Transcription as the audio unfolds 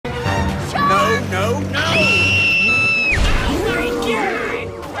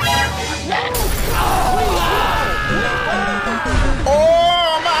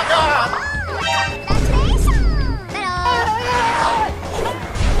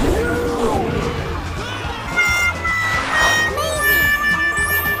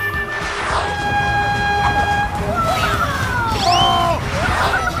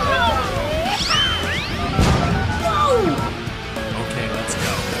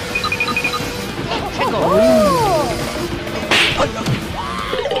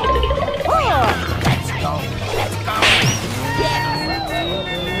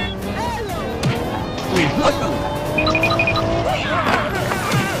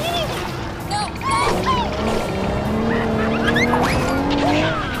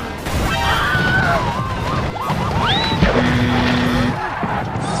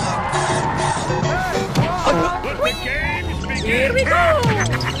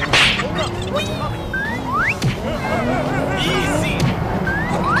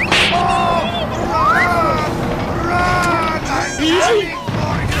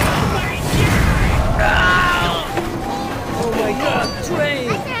train!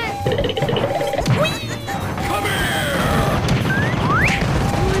 Come here!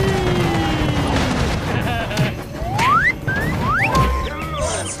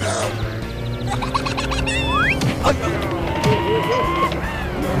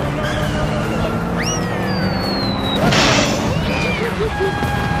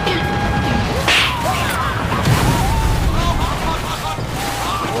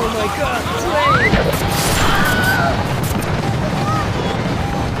 Oh my god, train!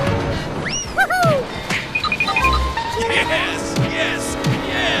 Yes! Yes!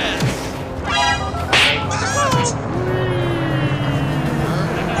 Yes!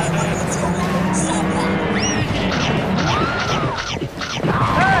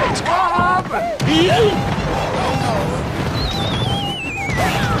 Hey, what happened?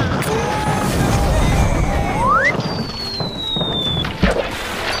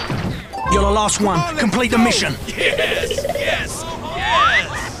 You're the last one. Complete the mission. Yes! Yes! Yes!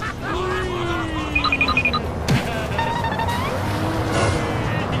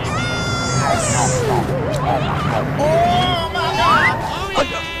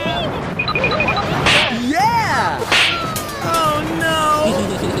 Yeah! Oh no!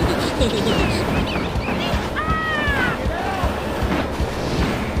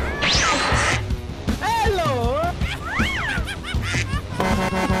 Hello!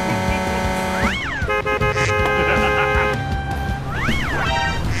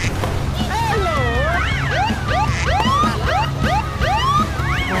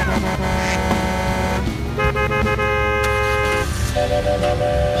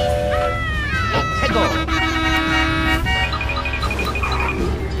 Let's go.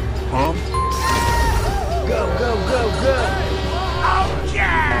 Huh? Go, go, go, go! Oh,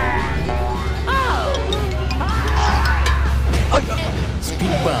 yeah!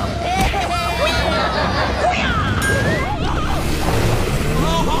 Speedbumps.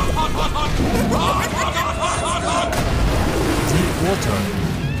 Deep water.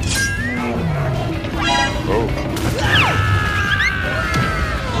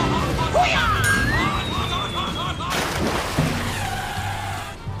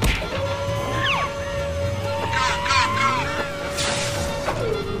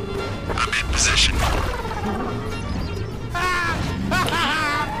 I'm in position.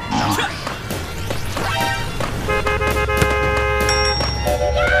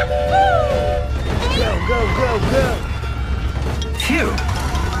 Go, go, go, go! Phew.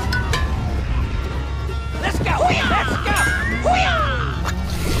 Let's go! Let's go!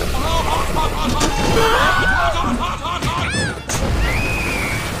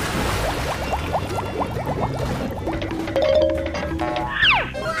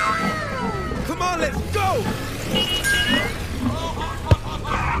 Come on, let's go!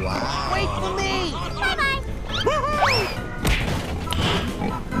 Wait for me!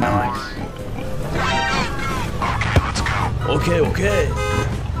 Nice. Okay, okay.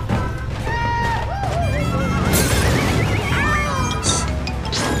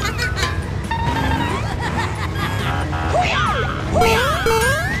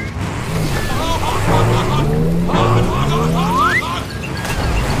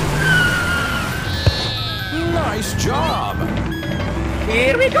 Nice job.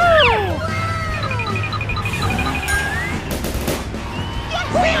 Here we go!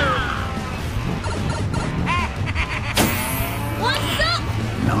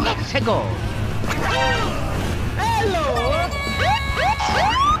 Let's go!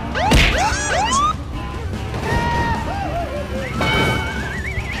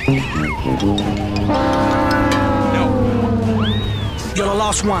 You're the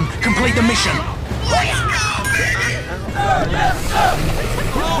last one. Complete the mission.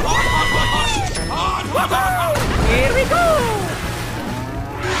 Here we go!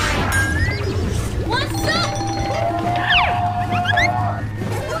 What's up?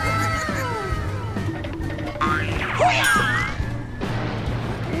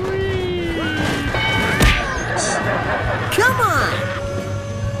 Come on!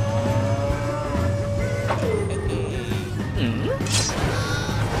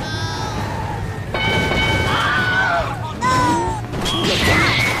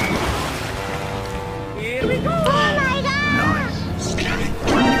 Here we go! Oh my god!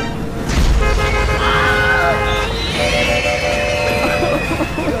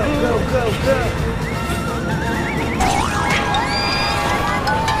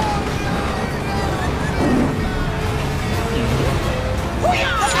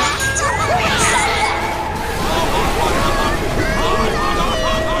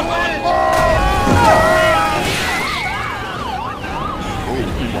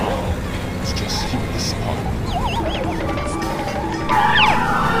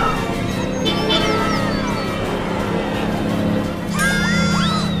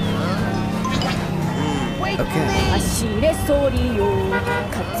 げそりよ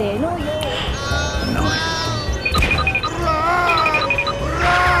風のよう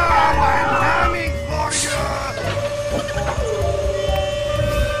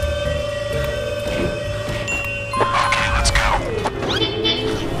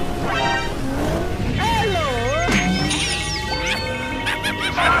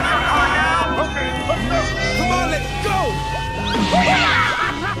Come on, let's go!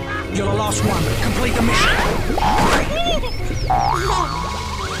 You're the last one. Complete the mission.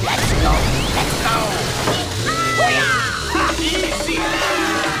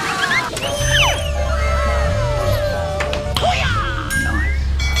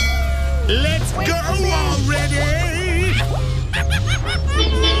 Let's go already!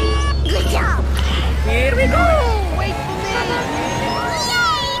 Good job! Here we go! Wait for me!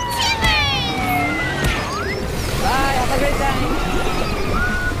 Yay! Timmy! Bye, have a great time!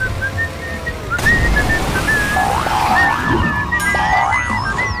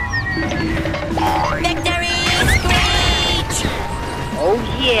 Victory! Screech! Oh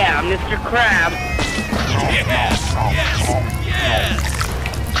yeah, Mr. Krabs! Yes! Yes! Yes!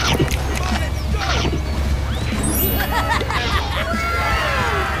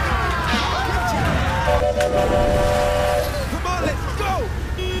 Come on, let's go!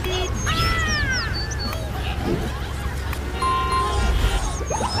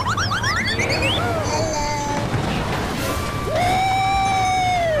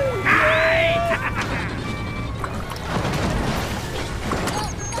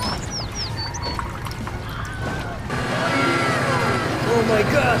 Oh my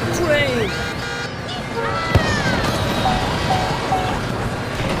god, train!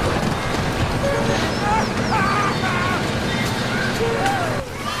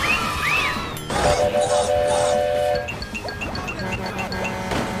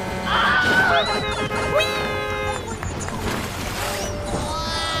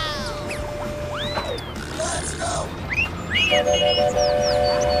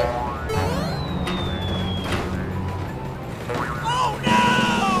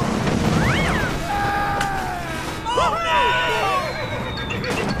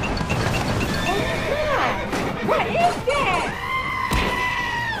 What is that?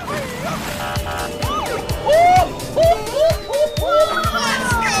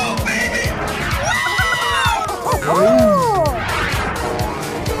 Let's go, baby!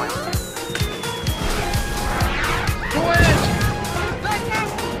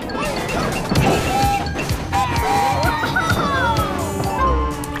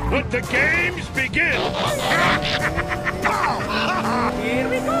 Let the games begin! Here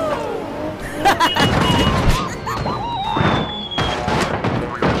we go!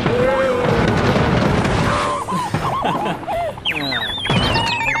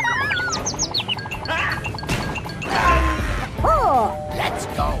 Let's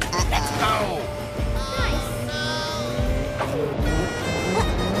go! Let's go!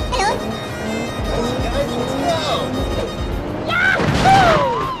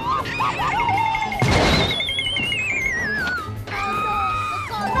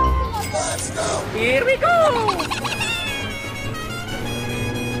 Here we go!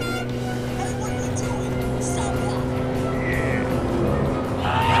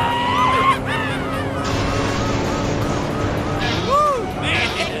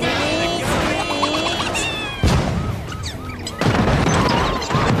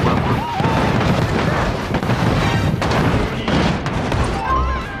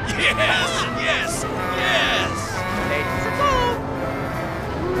 Yes! Yes! Yes!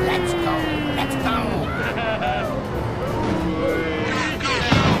 Let's go! Let's go!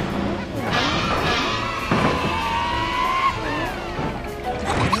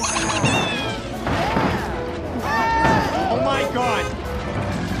 Oh my god!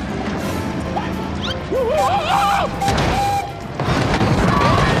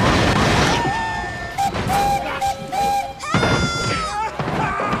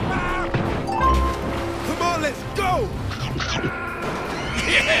 Come on, let's go!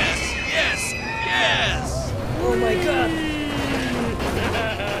 Yes! Yes! Yes! Oh my god!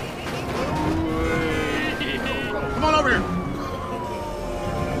 Come on over here!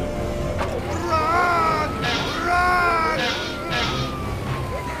 Run! Run!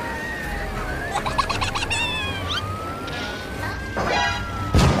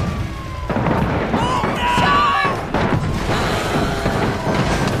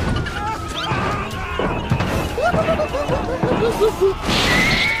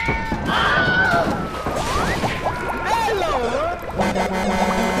 Hello!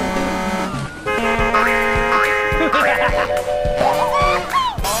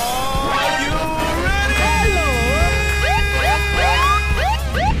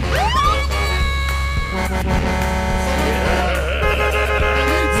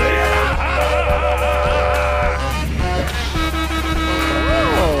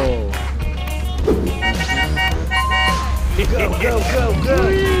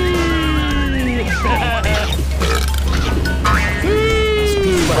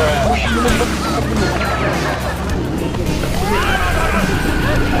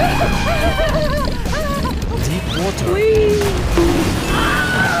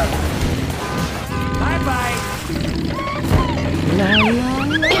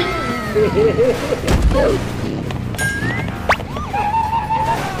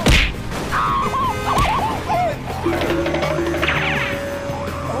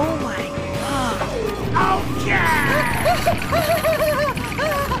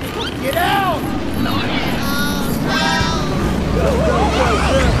 Get out! Go, go, go,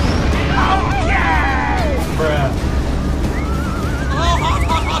 go! Bruh.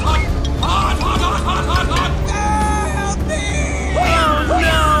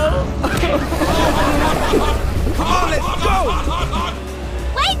 Come on, let's go!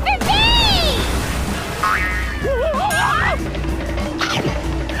 Wait for me!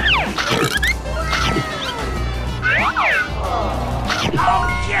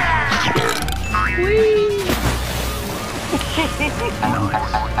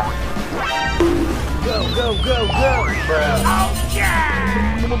 Go, go, go, go! Bruh.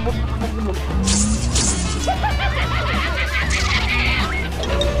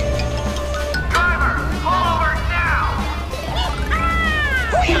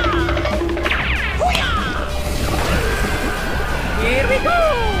 Here we go!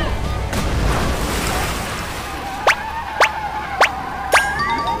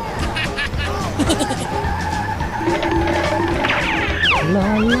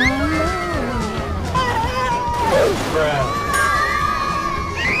 Bruh.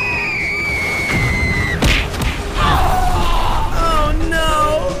 Oh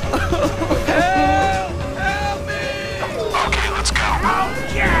no! Help me! Okay, let's go.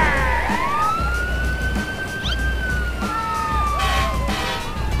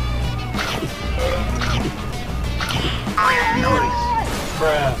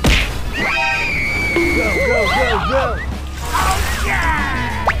 Bruh. Go, go, go, go!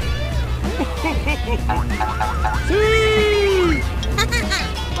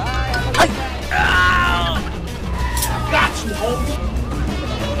 Got you, homie!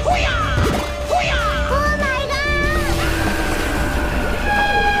 Hoo-yah! Hoo-yah! Oh my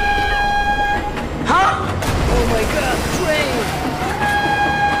Oh my god, train!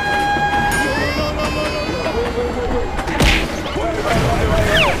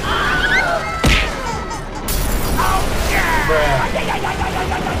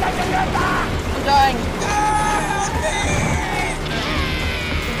 Bruh. I'm dying.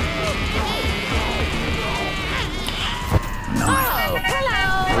 Oh, hello!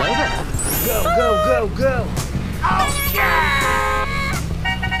 Go, go, go, go!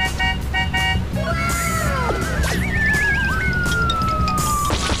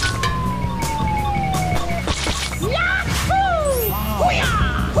 Yahoo!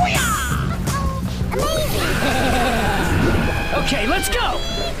 Hoo-yah! Hoo-yah! Amazing! Okay, let's go!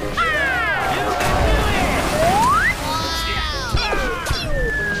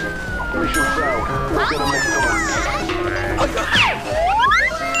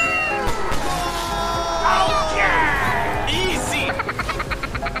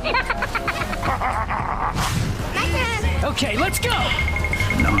 Okay, let's go!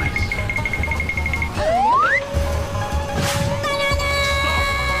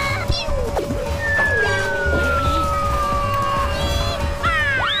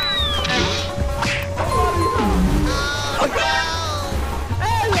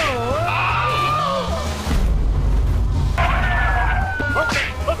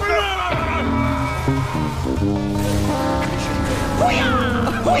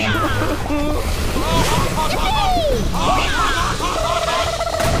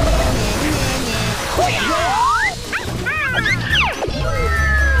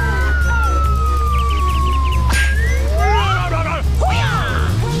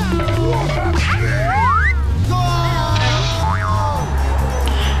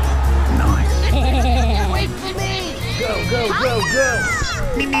 Wait for me! Go, go, go, go!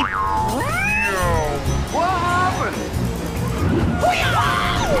 What happened?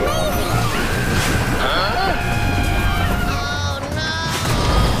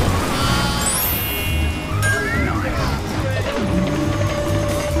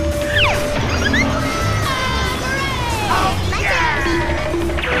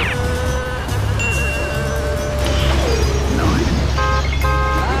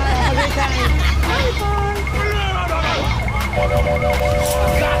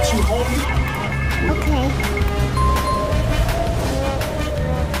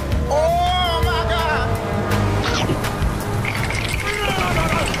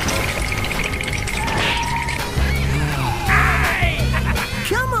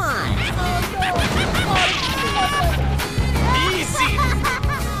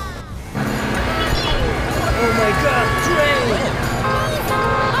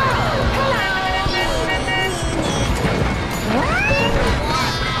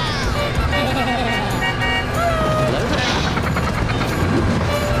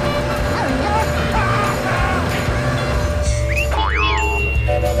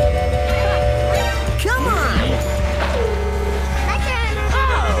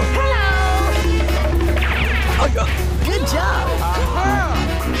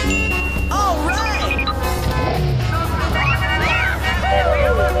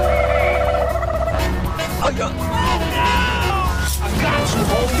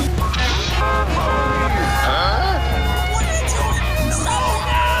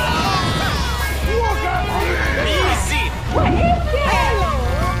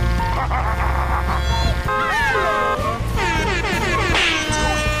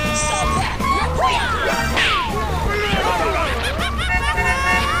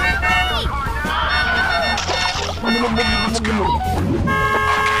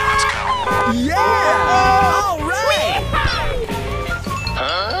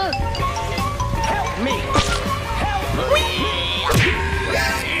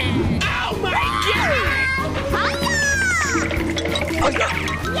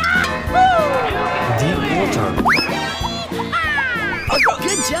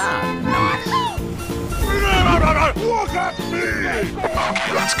 Good job. Nice. Look at me!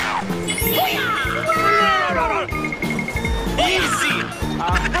 Okay, let's go. Easy.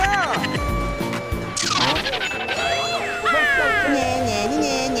 Get that.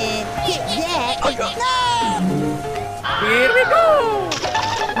 No! Here we go!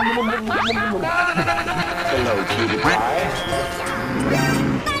 Hello, cutie pie.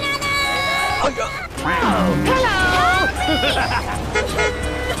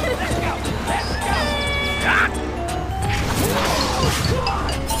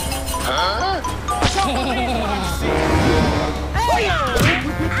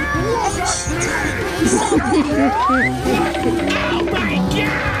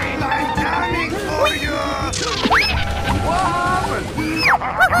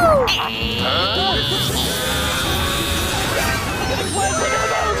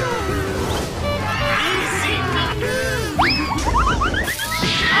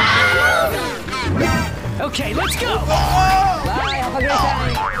 Okay, let's go. Bye, have a great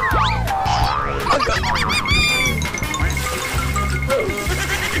time.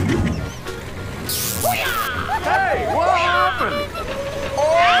 Hey, what happened? Oh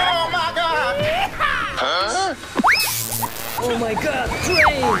my god! Huh? Oh my god,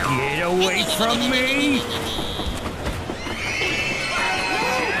 train! Get away from me!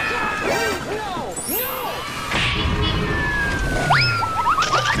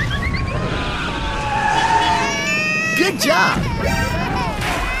 Good job!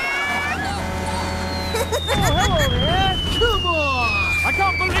 I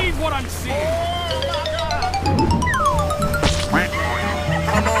can't believe what I'm seeing!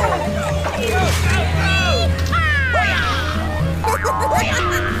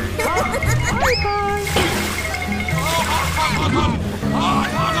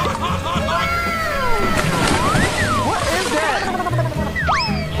 What is that?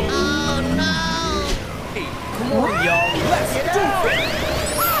 Oh no! Come on, y'all. Let's do it!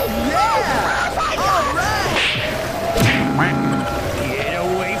 Yeah! Alright! Get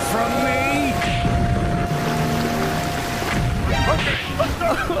away from me!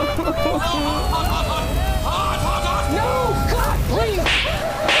 No! God, please!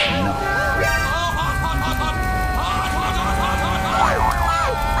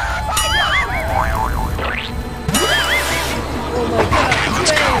 Oh my god, train! Oh my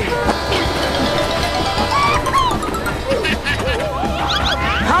god!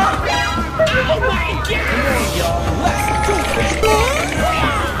 Come on, y'all. Let's do it!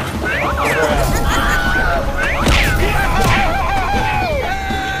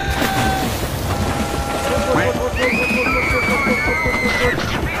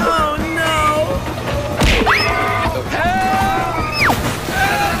 Oh no!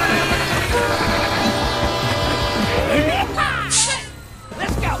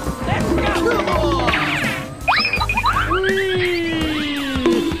 Let's go! Let's go! Come on!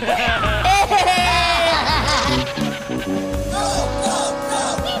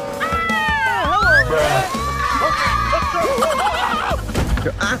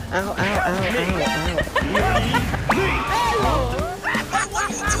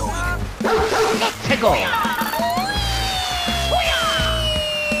 Tickle!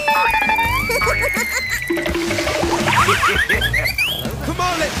 Come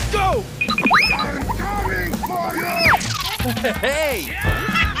on, let's go! I'm coming for you! Hey!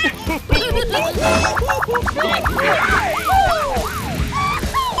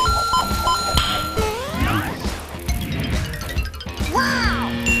 Wow!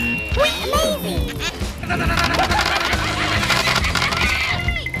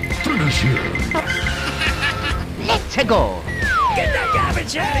 Amazing! Let's go! Get that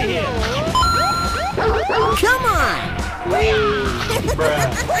garbage out of here! Come on!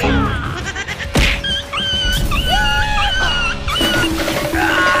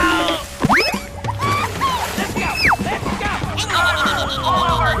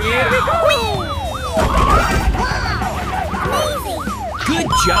 Here we go! Good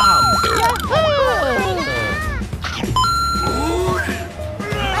job!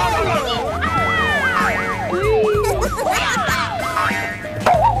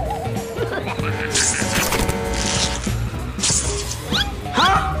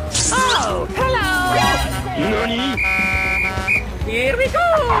 Oh, hello! Here we go!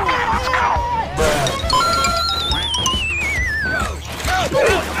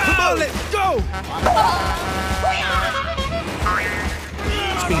 Come on, let's go!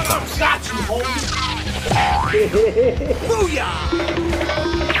 Speedbumps. Got you, homie! Booyah!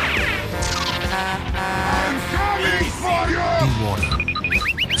 Coming for you!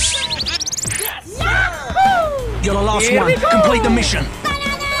 You're the last Here one. we go. Complete the mission.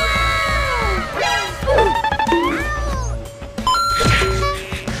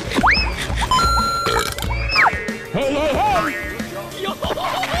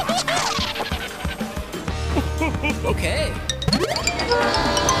 Okay. Are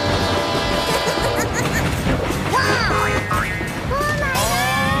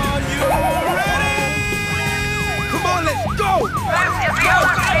you ready? Come on, let's go! Let's go.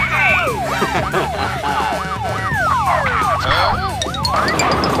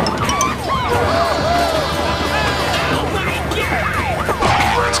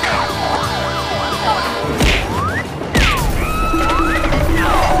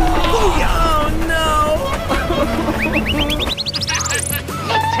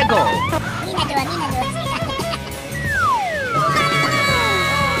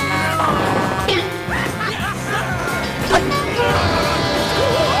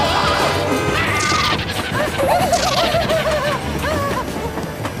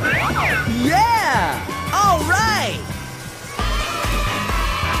 Yeah! All right!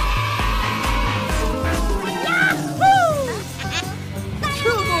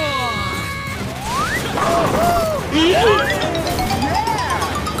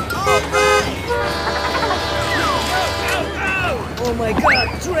 Oh my god,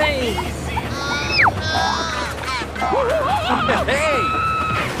 train! Hey!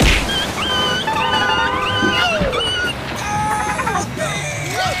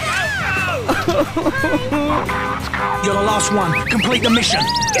 You're the last one. Complete the mission.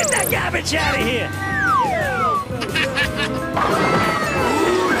 Get that garbage out of here!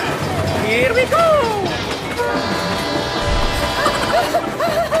 Here we go!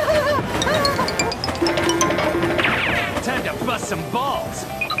 Time to bust some balls.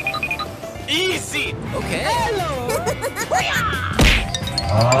 Easy. Okay.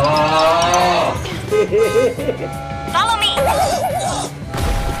 Follow me.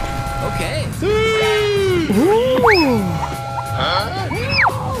 Okay.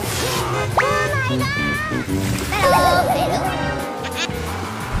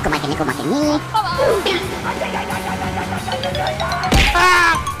 Kumakin ni. Follow me.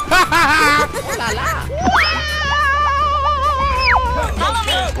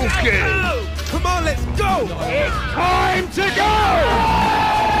 Okay. Come on, let's go! Time to go!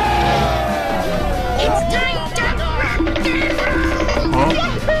 It's time to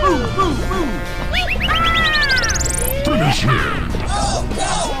Finish him.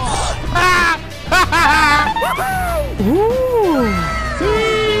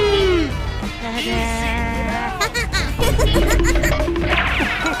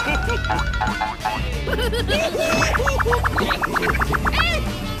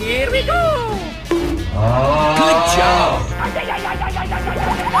 Here we go! Good job!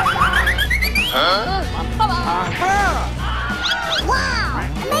 Wow!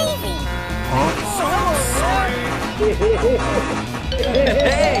 Amazing!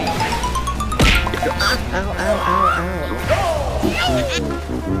 Hey!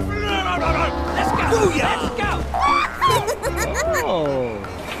 Let's go. Booyah! Let's go. Oh!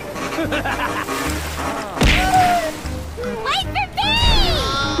 Wait for me!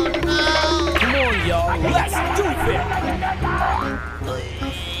 Come on, y'all, let's do it!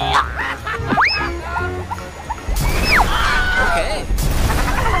 Okay.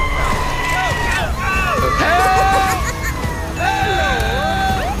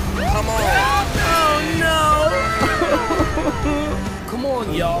 Come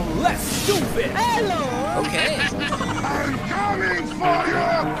on, y'all, let's do it! Okay. I'm coming for you!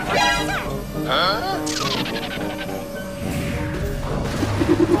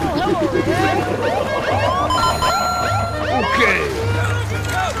 Okay.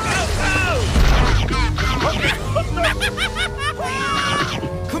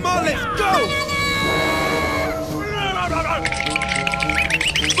 Come on, let's go!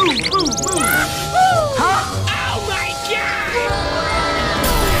 Boom, boom, boom! Oh my God!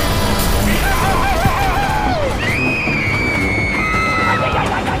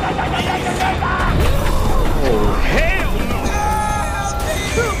 Hell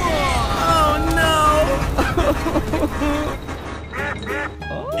no!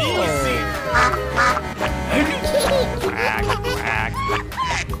 Easy. Quack, quack.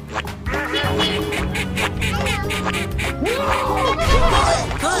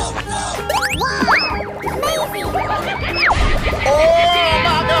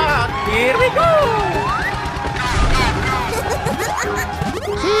 Here we go!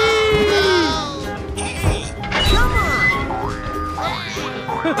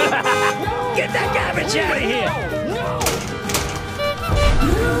 Get that garbage out of here!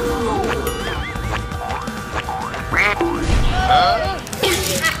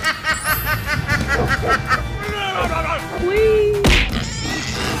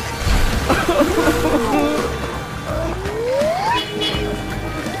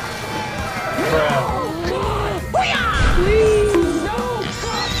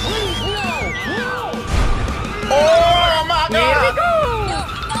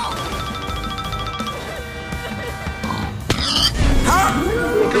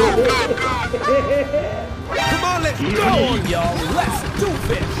 Come on, y'all. Let's do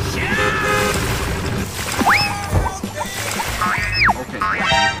this.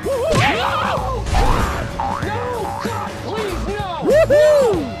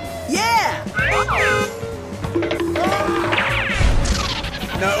 Woohoo! Yeah!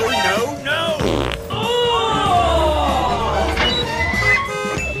 No, no, no!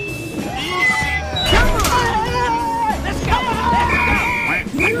 Easy! Come on! Let's go! Quack,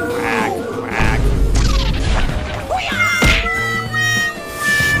 quack.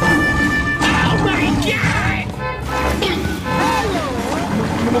 Oh my God!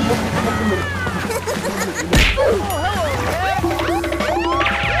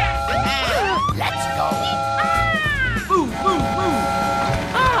 Let's go! Move, move, move.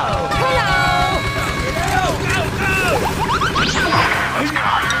 Oh, hello!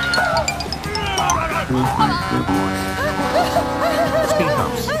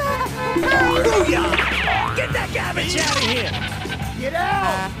 Speedbumps. Booyah! Get that garbage out of here. Get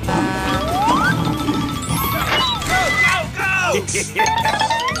out!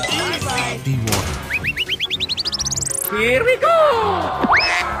 Dewater. Here we go!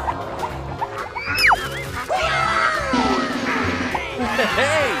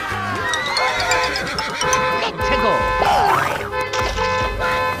 Hey! Tickle.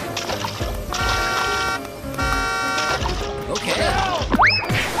 Okay.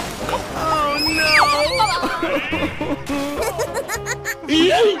 Oh no!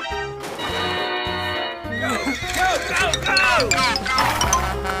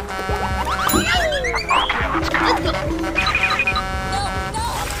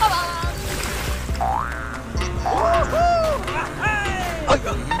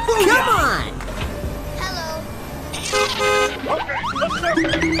 Come on!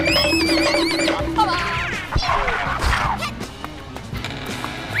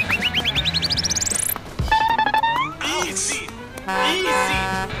 Easy! Easy!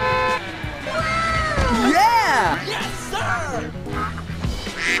 Yeah! Yes, sir.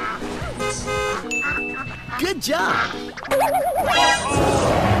 Good job!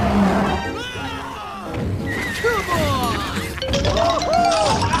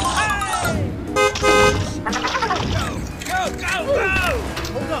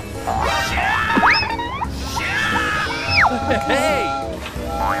 Hey!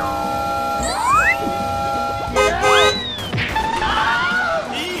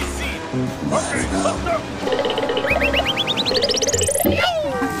 Easy!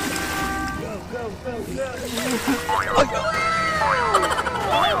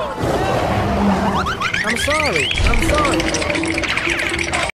 I'm sorry.